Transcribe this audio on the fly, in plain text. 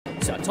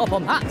Sir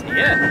Topham Hatt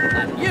here,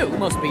 and you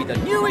must be the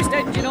newest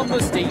engine on the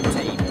steam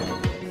team.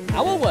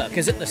 Our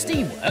workers at the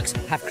Steamworks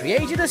have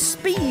created a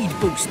speed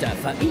booster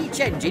for each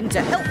engine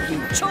to help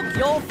you chug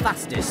your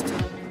fastest.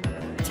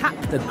 Tap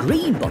the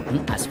green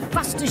button as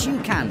fast as you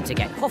can to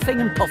get huffing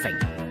and puffing.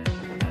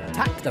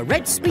 Tap the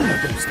red speed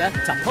booster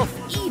to puff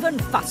even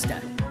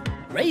faster.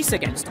 Race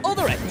against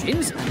other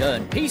engines and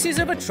earn pieces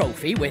of a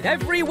trophy with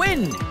every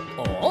win.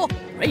 Or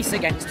race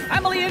against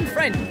family and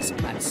friends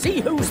and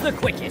see who's the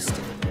quickest.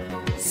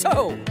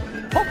 So,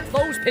 pump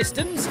those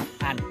pistons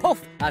and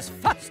puff as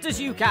fast as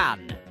you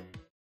can.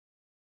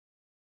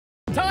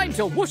 Time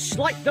to whoosh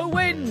like the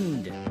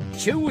wind.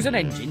 Choose an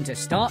engine to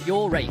start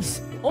your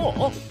race,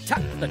 or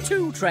tap the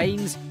 2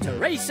 trains to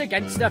race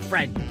against a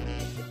friend.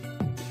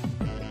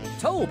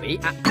 Toby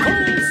at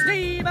full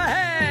steam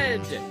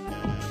ahead.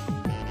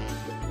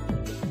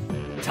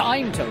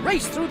 Time to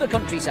race through the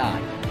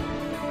countryside.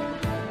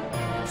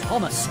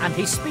 Thomas and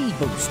his speed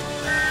boost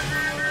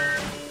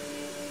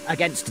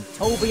against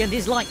Toby and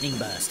his lightning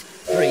burst.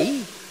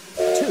 3,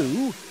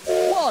 2,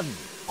 1,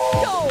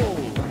 go!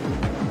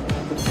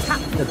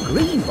 Tap the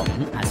green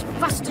button as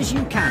fast as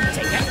you can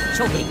to get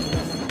chugging.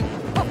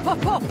 Pop,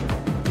 pop, pop!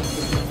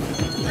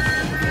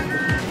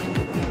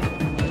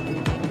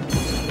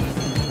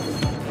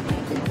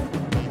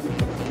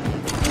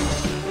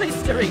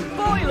 Blistering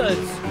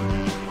boilers!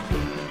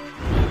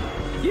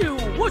 You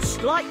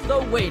whooshed like the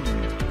wind.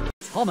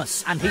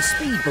 Thomas and his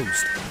speed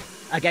boost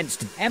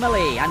against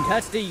Emily and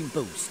her steam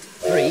boost.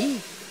 3,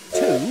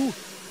 2,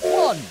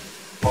 1,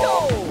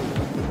 go!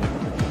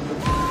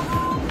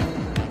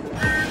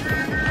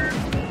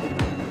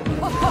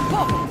 Pop, pop,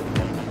 pop!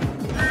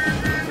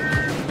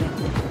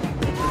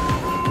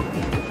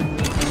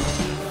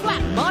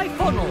 Flat my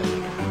funnel!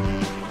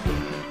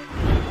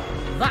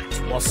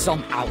 That was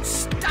some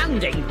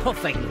outstanding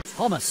puffing.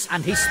 Thomas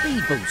and his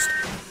speed boost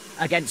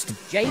against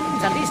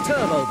James and his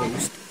turbo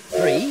boost.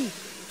 3,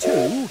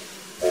 2,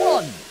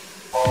 1,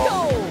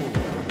 go!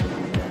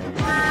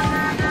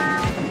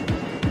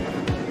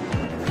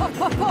 Pop,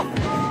 pop, pop!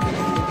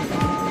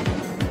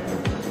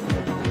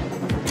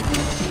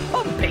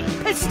 Pumping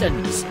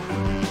pistons!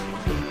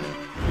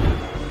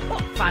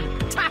 What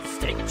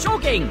fantastic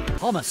chugging!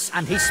 Thomas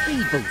and his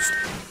speed boost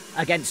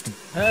against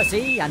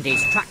Percy and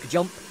his track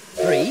jump.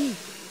 3,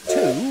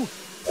 2,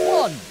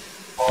 1,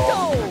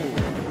 go!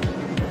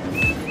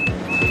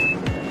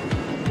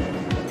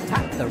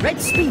 Tap the red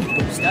speed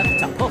booster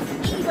to puff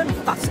even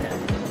faster.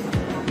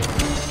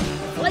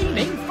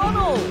 Flaming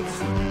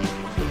funnels!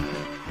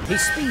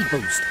 His speed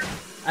boost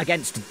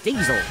against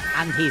Diesel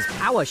and his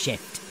power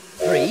shift.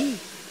 3,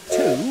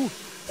 2,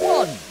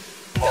 1,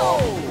 go!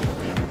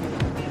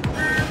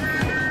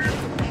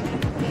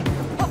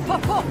 Pop,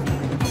 pop, pop!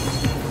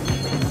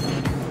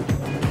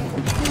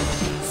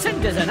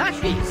 Cinders and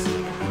ashes!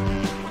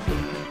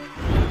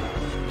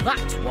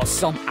 That was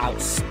some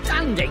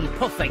outstanding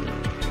puffing.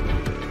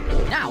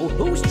 Now,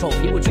 whose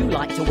trophy would you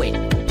like to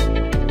win?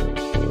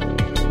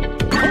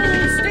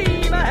 Full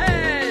steam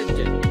ahead!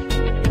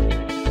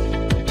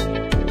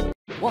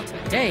 What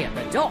a day at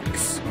the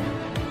docks!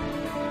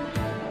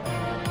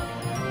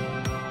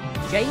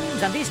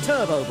 James and his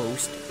turbo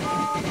boost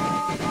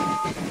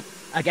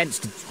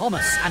against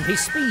Thomas and his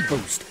speed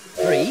boost.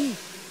 3,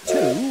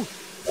 2,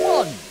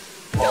 1,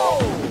 go!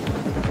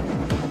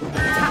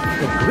 Tap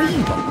the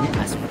green button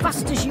as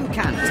fast as you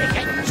can to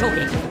get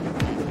chugging.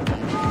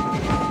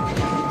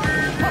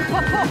 Pop,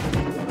 pop, pop!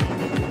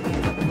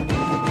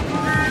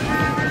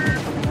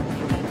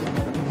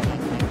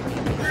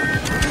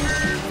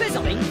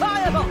 Fizzling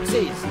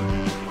fireboxes!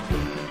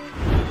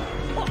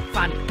 What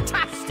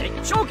fantastic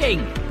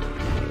chugging!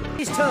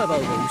 His turbo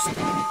boost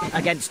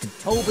against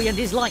Toby and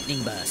his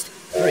lightning burst.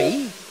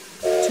 3,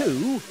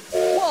 2,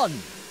 1,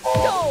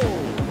 go!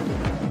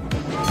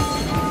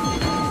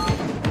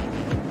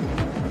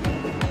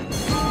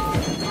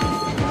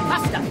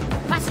 Faster,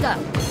 faster!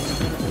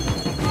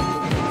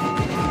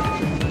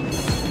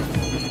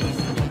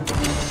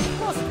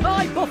 Lost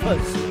my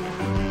buffers!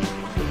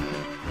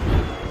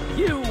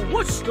 You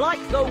whooshed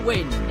like the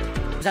wind!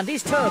 And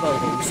his turbo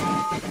boost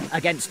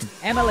against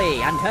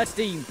Emily and her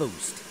steam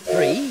boost.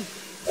 3,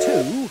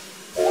 2,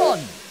 1,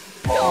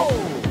 go!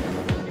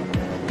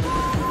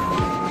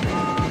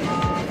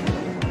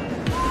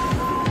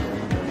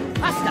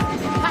 Faster,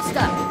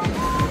 faster!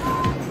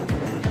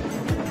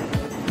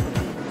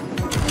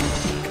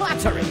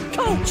 Clattering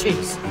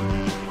coaches!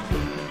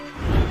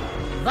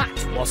 That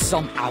was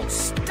some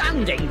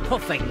outstanding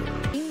puffing.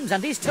 James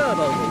and his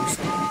turbo boost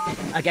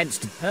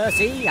against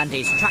Percy and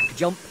his track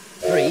jump.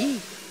 3,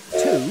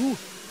 2,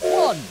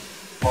 1,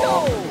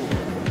 go!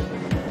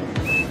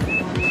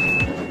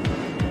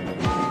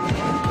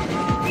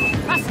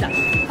 Faster,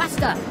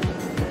 faster!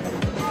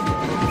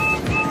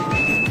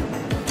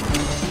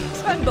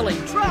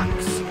 Trembling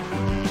tracks!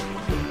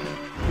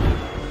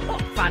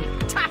 What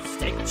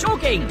fantastic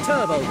chugging!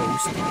 Turbo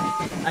boost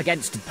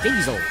against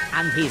Diesel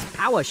and his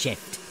power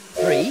shift.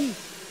 3,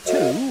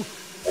 2,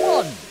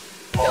 1,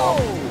 go!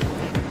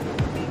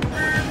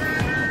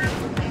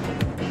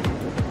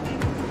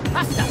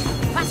 Faster,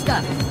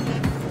 faster!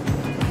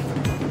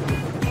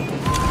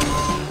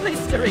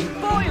 Blistering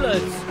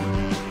boilers!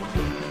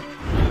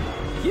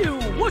 You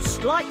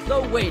whooshed like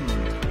the wind!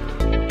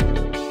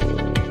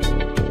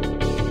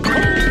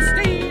 Full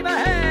steam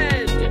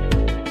ahead!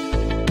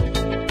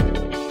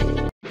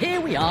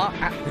 Here we are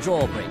at the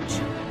drawbridge.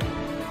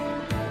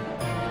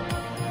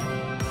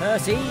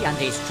 Percy and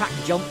his track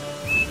jump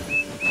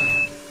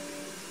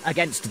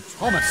against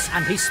Thomas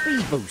and his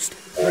speed boost.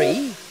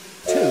 3,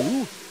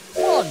 2,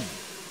 1,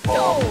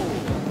 go!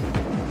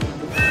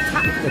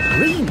 Tap the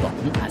green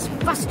button as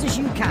fast as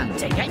you can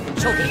to get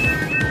chugging.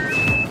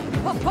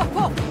 Pop, pop,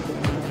 pop!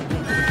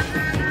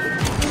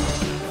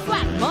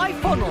 Flat my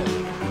funnel!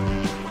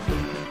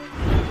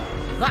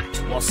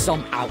 That was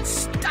some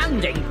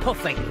outstanding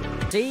puffing.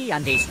 Percy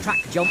and his track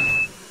jump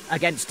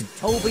against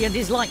Toby and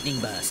his lightning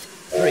burst.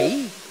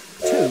 3,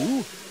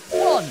 2,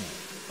 1,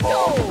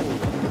 go!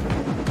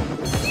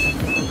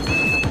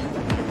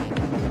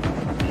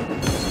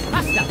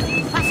 Faster,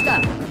 faster!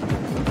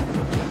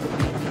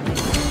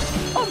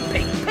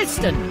 Pumping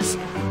pistons!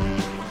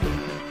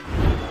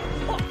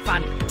 What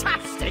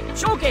fantastic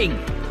chugging!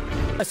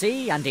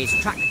 Percy and his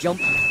track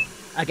jump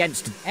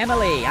against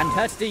Emily and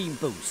her steam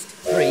boost.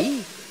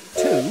 3,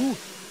 2,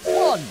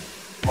 1,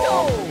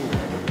 go!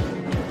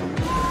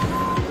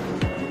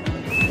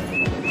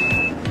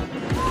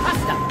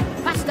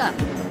 Faster!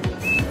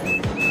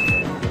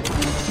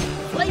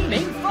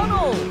 Flaming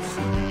funnels!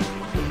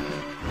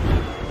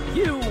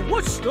 You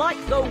whooshed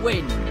like the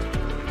wind!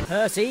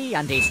 Percy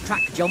and his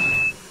track jump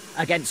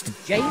against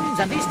James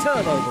and his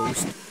turbo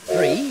boost.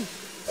 3,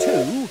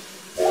 2,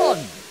 1,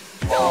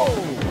 go!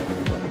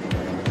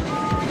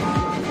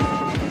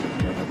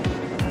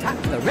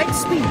 Tap the red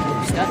speed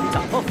booster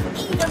to puff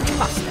even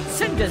faster.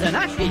 Cinders and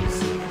ashes!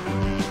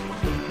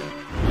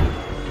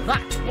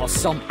 That was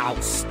some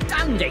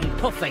outstanding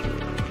puffing!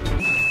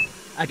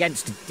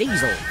 Against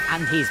Diesel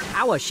and his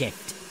power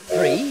shift.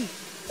 3,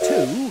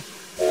 2,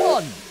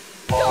 1,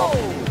 go!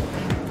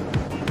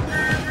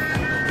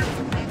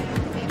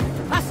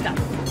 Faster,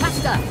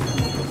 faster!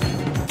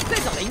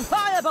 Fizzling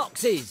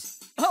fireboxes!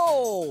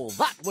 Oh,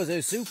 that was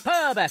a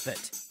superb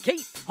effort.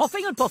 Keep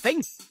huffing and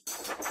puffing.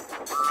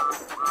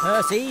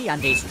 Percy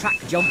and his track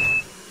jump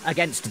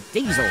against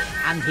Diesel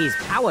and his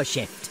power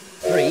shift.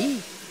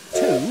 3,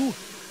 2,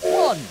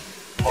 1,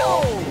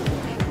 go!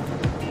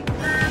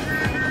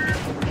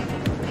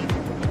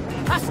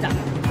 Faster!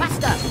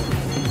 Faster!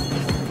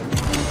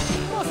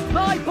 Bust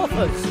my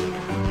buffers!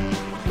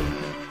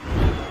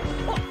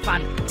 What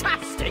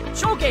fantastic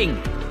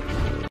chugging!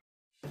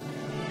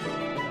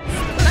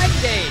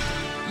 Splendid!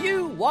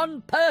 You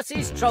won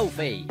Percy's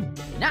trophy!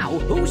 Now,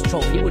 whose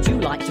trophy would you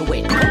like to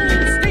win?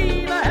 Full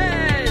steam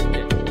ahead!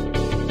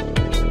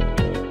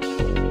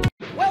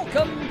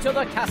 Welcome to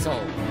the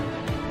castle!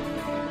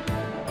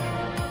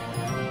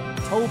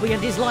 Toby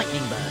and his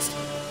lightning burst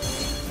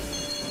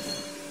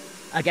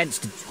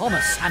against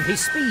Thomas and his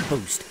speed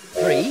boost.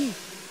 3,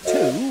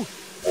 2,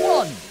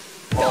 1,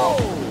 go!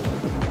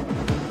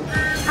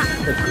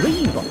 Tap the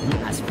green button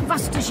as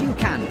fast as you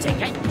can to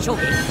get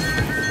chugging.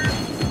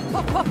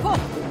 Pop, pop, pop!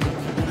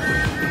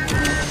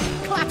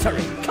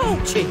 Clattering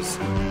coaches!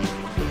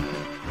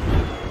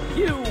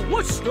 You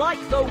whooshed like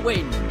the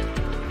wind!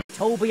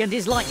 Toby and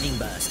his lightning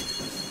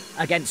burst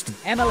against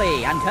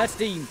Emily and her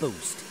steam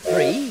boost.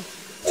 3,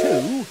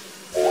 2,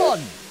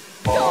 1,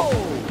 go!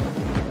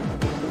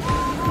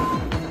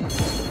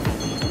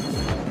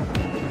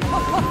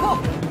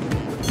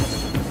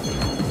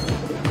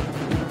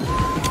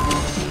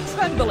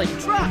 Trembling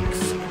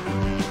tracks!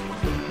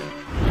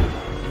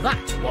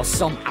 That was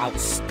some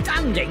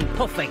outstanding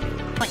puffing!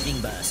 Lightning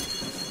burst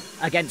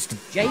against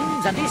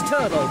James and his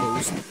turbo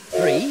boost.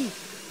 3,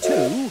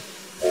 2,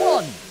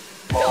 1,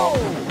 go!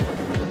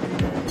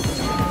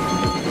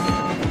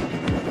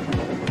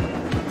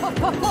 Hop,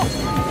 hop, hop!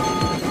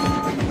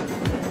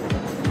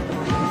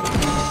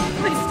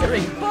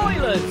 Blistering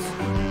boilers!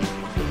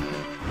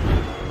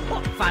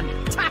 What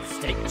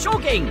fantastic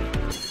chugging!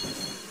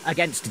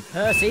 Against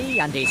Percy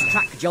and his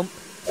track jump.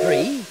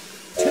 3,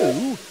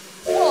 2,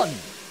 1,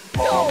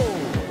 go!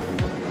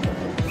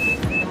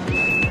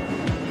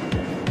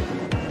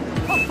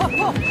 Hop, hop,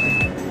 hop!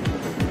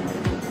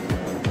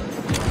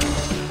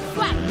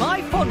 Flat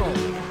my funnel!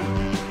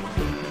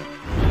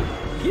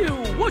 You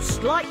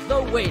whooshed like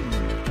the wind!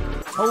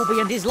 Toby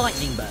and his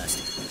lightning burst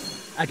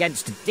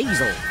against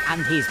Diesel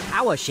and his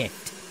power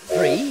shift.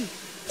 3,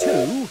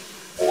 2,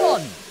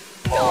 1,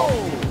 go!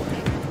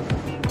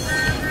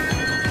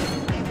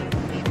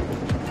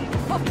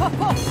 Hop, hop,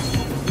 hop!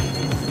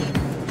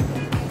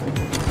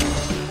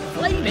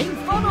 Flaming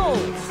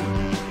funnels!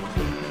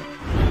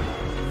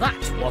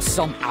 That was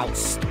some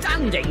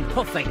outstanding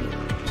puffing!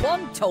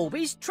 Won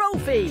Toby's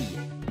trophy!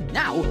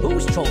 Now,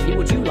 whose trophy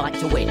would you like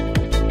to win?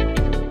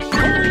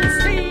 Full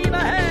steam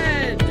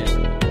ahead!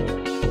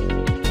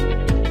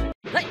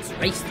 Let's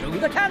race through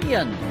the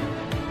canyon!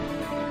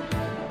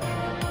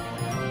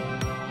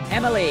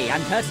 Emily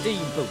and her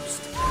steam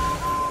boost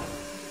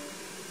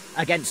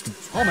against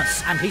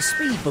Thomas and his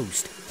speed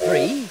boost.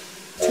 3,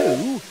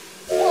 2,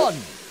 1,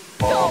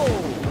 go!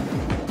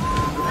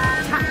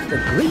 Tap the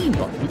green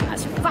button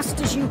as fast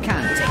as you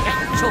can to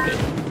get chugging.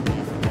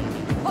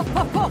 Hop,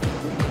 hop, hop!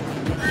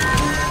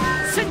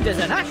 Cinders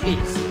and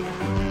ashes!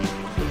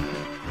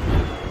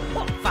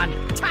 What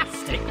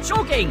fantastic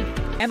chugging!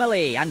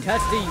 Emily and her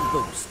steam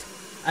boost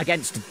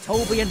against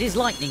Toby and his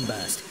lightning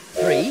burst.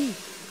 3,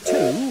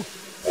 2,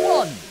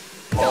 1,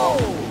 go!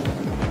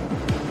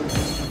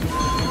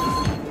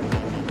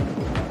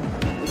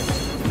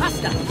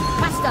 Faster,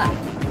 faster!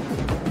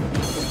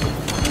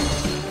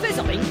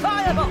 Fizzling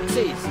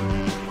fireboxes!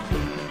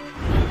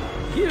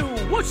 You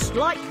whooshed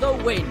like the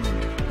wind!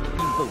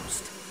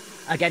 Boost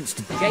against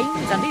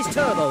James and his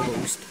turbo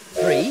boost.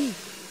 3,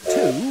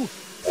 2,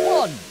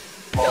 1,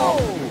 go!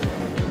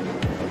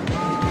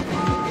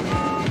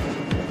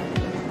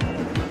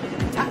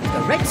 Tap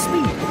the red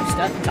speed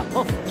booster to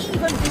puff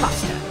even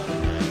faster.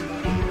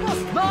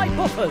 Bust my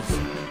buffers!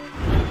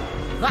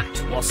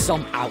 That was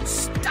some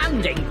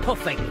outstanding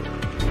puffing.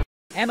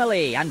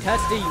 Emily and her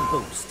steam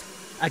boost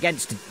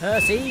against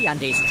Percy and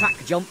his track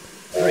jump.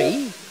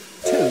 3,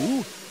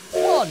 2,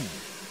 1,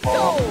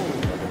 go!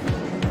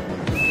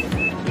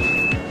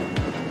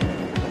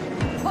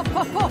 Hop,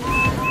 hop, hop!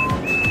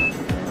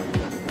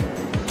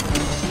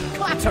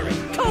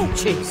 Clattering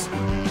coaches!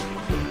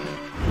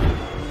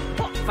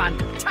 What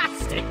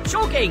fantastic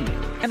chugging!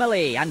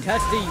 Emily and her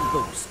steam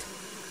boost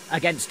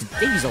against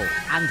Diesel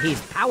and his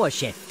power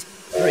shift.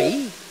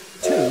 3,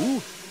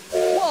 2,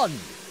 1,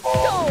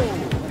 go!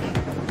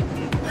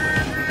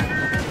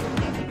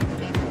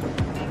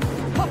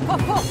 Hop,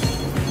 hop, hop!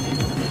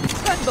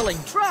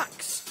 Trembling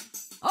tracks!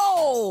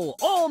 Oh,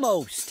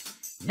 almost!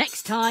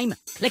 Next time,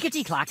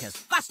 clickety-clack as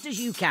fast as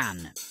you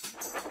can.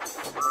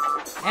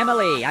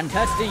 Emily and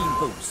her steam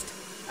boost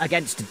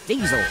against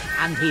Diesel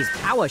and his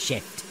power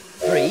shift.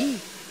 3,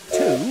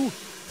 2,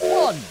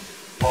 1,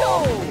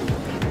 go!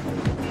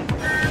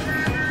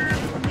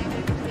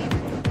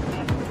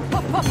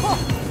 Hop, hop, hop!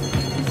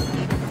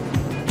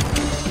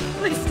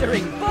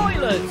 Blistering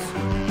boilers!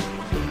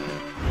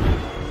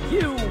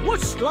 You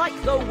whooshed like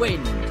the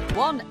wind.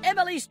 Won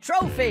Emily's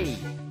trophy.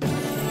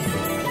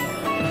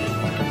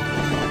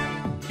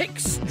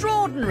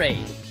 Extraordinary!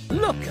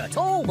 Look at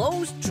all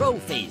those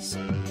trophies.